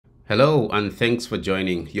Hello and thanks for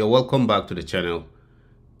joining. You're welcome back to the channel.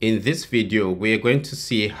 In this video, we're going to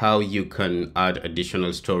see how you can add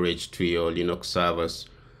additional storage to your Linux servers.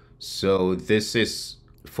 So this is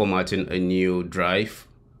formatting a new drive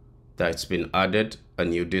that's been added, a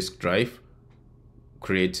new disk drive,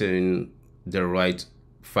 creating the right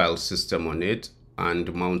file system on it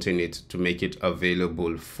and mounting it to make it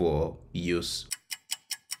available for use.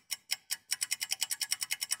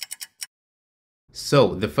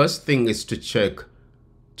 So the first thing is to check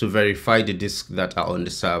to verify the disks that are on the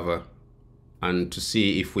server and to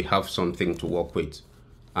see if we have something to work with.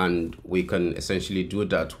 And we can essentially do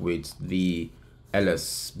that with the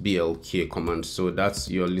lsblk command. So that's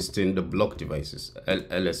you're listing the block devices,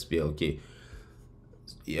 lsblk.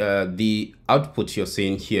 The output you're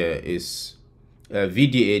seeing here is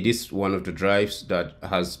VDA. This is one of the drives that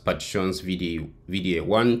has partitions VDA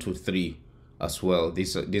 1 to 3 as well.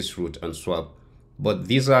 This root and swap. But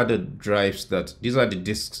these are the drives these are the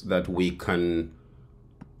disks that we can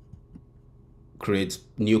create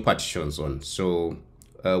new partitions on. So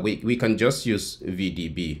we can just use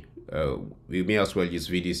VDB. We may as well use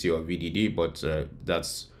VDC or VDD, but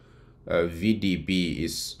that's VDB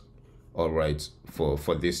is all right for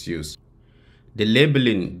this use. The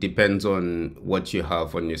labeling depends on what you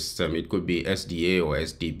have on your system. It could be SDA or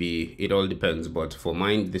SDB. It all depends. But for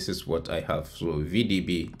mine, this is what I have. So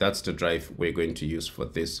VDB, that's the drive we're going to use for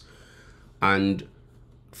this. And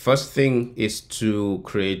first thing is to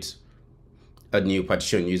create a new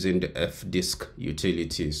partition using the fdisk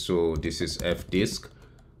utility. So this is fdisk.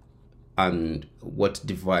 And what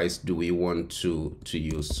device do we want to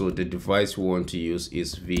use? So the device we want to use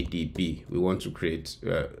is VDB. We want to create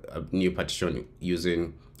a new partition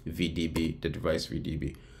using VDB, the device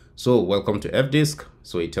VDB. So welcome to fdisk.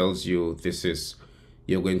 So it tells you this is,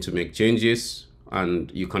 you're going to make changes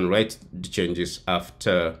and you can write the changes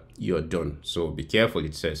after you're done. So be careful,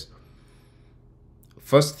 it says.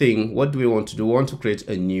 First thing, what do we want to do? We want to create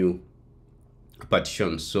a new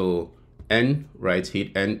partition. So N, right,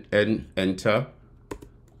 hit N, enter.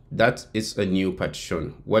 That is a new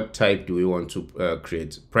partition. What type do we want to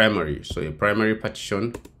create? Primary. So a primary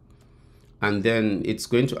partition. And then it's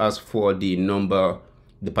going to ask for the number,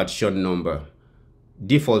 the partition number.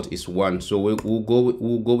 Default is 1. So we'll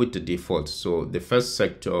go with the default. So the first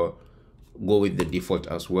sector, go with the default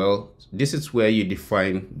as well. This is where you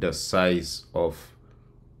define the size of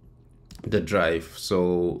the drive.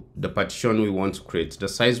 So the partition we want to create, the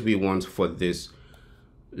size we want for this,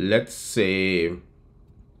 let's say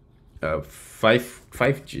 5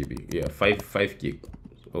 GB. Yeah, 5 gig.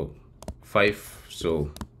 Oh, 5.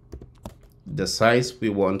 So the size we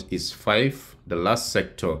want is 5, the last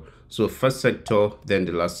sector. So first sector, then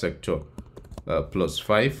the last sector, plus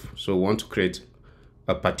 5. So we want to create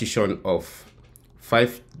a partition of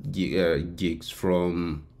 5 gigs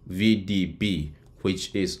from VDB,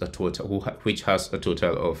 which is a total, which has a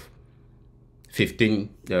total of 15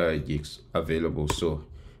 gigs available. So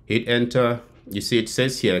hit enter. You see it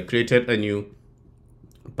says here, created a new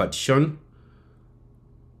partition,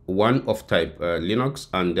 one of type Linux,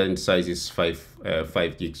 and then size is 5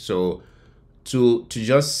 gigs. So to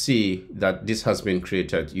just see that this has been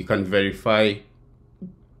created, you can verify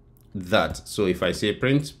that. So if I say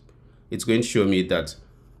print, it's going to show me that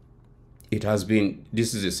it has been,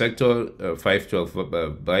 this is a sector, 512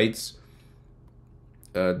 bytes.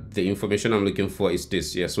 The information I'm looking for is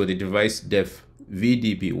this. Yeah, so the device def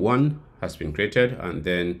VDB1 has been created, and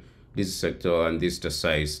then this is sector, and this is the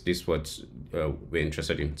size. This is what we're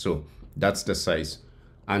interested in. So that's the size.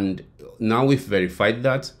 And now we've verified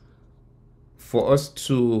that. For us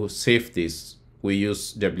to save this, we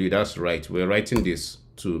use w-write. We're writing this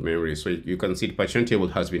to memory. So you can see the partition table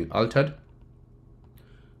has been altered,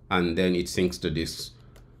 and then it syncs to this.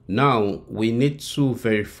 Now we need to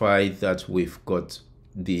verify that we've got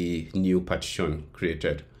the new partition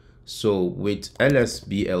created. So with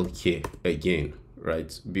lsblk again,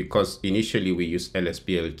 right? Because initially we used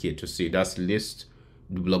lsblk to see, that's list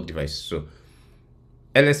the block device. So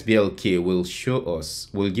lsblk will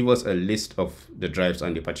give us a list of the drives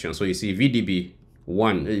and the partition. So you see VDB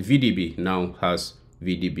now has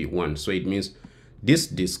VDB1. So it means this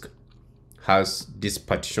disk has this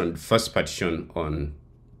partition, first partition on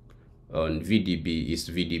VDB is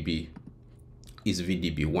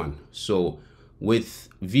VDB1. So with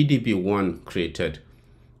VDB1 created,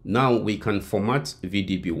 now we can format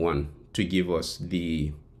VDB1 to give us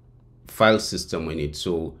the file system in it.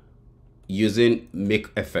 So using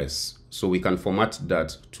makefs, so we can format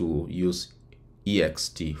that to use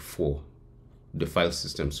ext for the file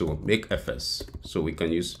system. So makefs, so we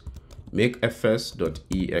can use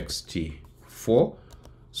makefs.ext4,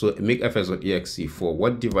 So make fs.exe for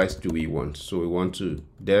what device do we want? So we want to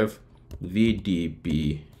dev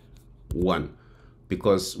vdb1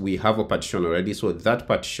 because we have a partition already. So that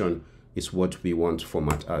partition is what we want to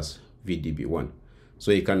format as vdb1.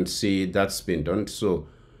 So you can see that's been done. So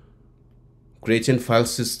creating file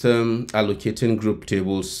system, allocating group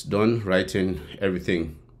tables done, writing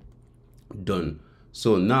everything done.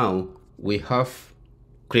 So now we have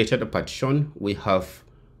created a partition. We have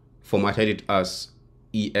formatted it as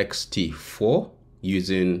ext4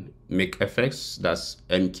 using makefs, that's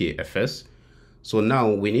mkfs. So now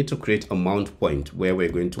we need to create a mount point where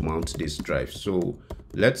we're going to mount this drive. So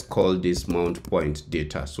let's call this mount point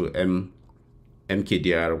data. So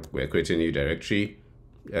mkdir, we're creating a new directory,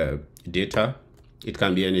 data. It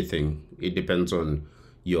can be anything. It depends on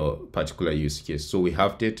your particular use case. So we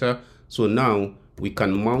have data. So now we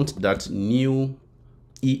can mount that new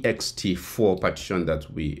ext4 partition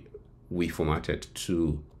that we formatted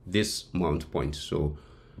to this mount point. So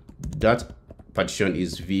that partition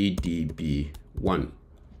is vdb1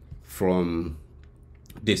 from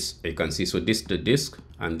this. You can see, so this the disk,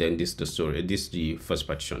 and then this the storage. This the first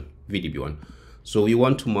partition, vdb1. So we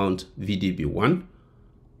want to mount vdb1.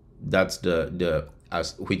 That's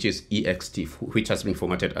which is ext, which has been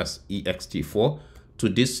formatted as ext4 to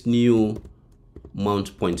this new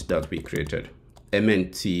mount point that we created,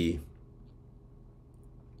 mnt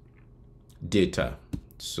data.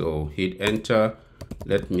 So hit enter.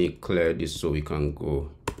 Let me clear this so we can go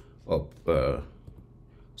up.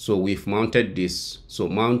 So we've mounted this. So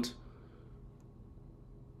mount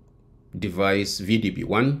device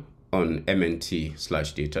vdb1 on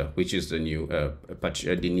mnt/data, which is the new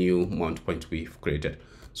new mount point we've created.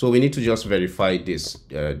 So we need to just verify this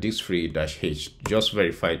disk-free-h, just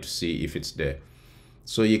verify to see if it's there.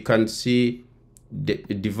 So you can see the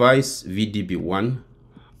device vdb1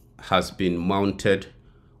 has been mounted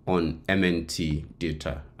on mnt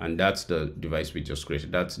data, and that's the device we just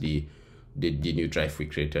created. That's the new drive we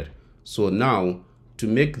created. So now to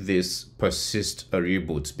make this persist a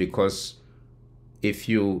reboot, because if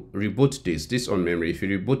you reboot this on memory, if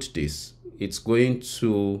you reboot this, it's going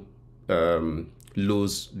to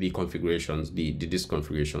lose the configurations, the disk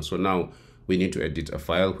configuration. So now we need to edit a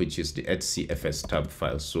file, which is the rhcsa tab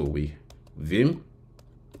file. So we vim,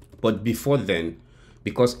 but before then,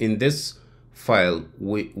 because in this file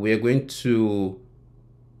we're going to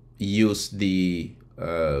use the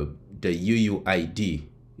UUID,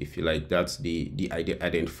 if you like. That's the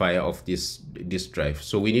identifier of this drive.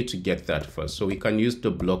 So we need to get that first. So we can use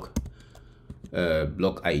the block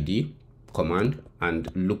ID command and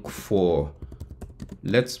look for,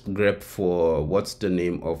 let's grep for what's the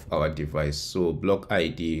name of our device. So block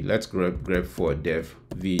ID, let's grep for dev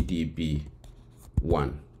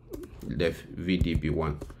vdb1.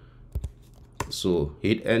 So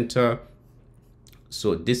hit enter.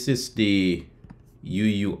 So this is the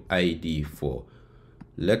UUID for.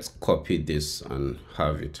 Let's copy this and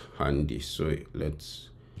have it handy. So let's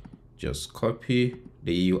just copy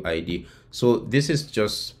the UUID. So this is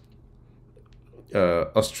just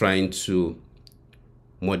us trying to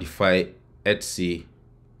modify rhcsa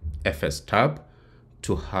tab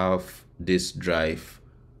to have this drive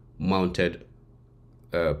mounted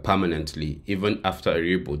permanently, even after a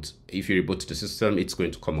reboot. If you reboot the system, it's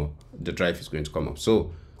going to come up, the drive is going to come up.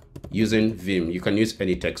 So using Vim, you can use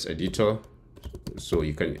any text editor. So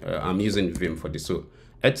you can I'm using Vim for this. So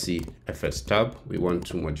rhcsa tab, we want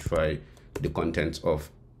to modify the content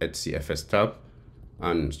of rhcsa tab,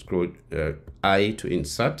 and scroll I to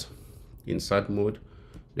insert mode,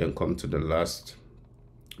 then come to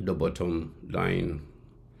the bottom line,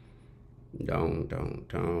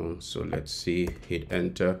 down. So let's see, hit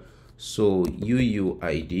enter. So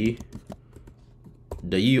UUID,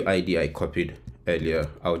 the UUID I copied earlier,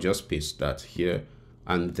 I'll just paste that here,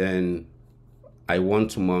 and then I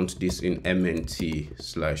want to mount this in mnt/data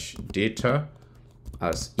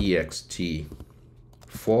as ext4.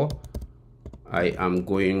 I am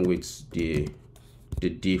going with the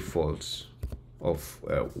defaults of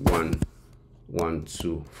 1, 1,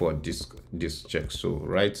 2 for this check. So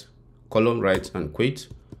right, column right and quit.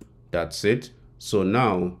 That's it. So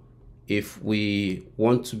now if we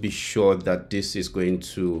want to be sure that this is going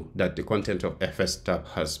to, that the content of fs tab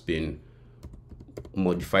has been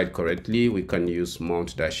modified correctly, we can use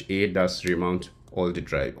mount-a, that's remount all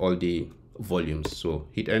the volumes. So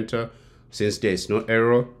hit enter. Since there is no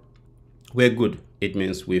error, we're good. It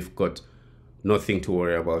means we've got nothing to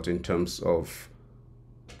worry about in terms of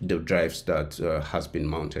the drives that has been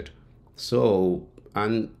mounted. So,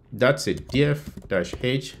 and that's it.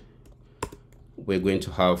 df-h, we're going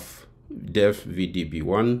to have def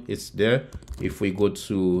vdb1, it's there. If we go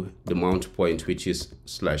to the mount point, which is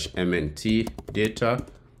 /mnt data,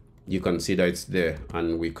 you can see that it's there,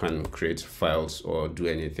 and we can create files or do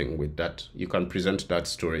anything with that. You can present that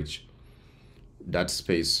storage, that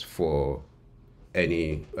space, for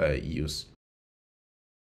any use.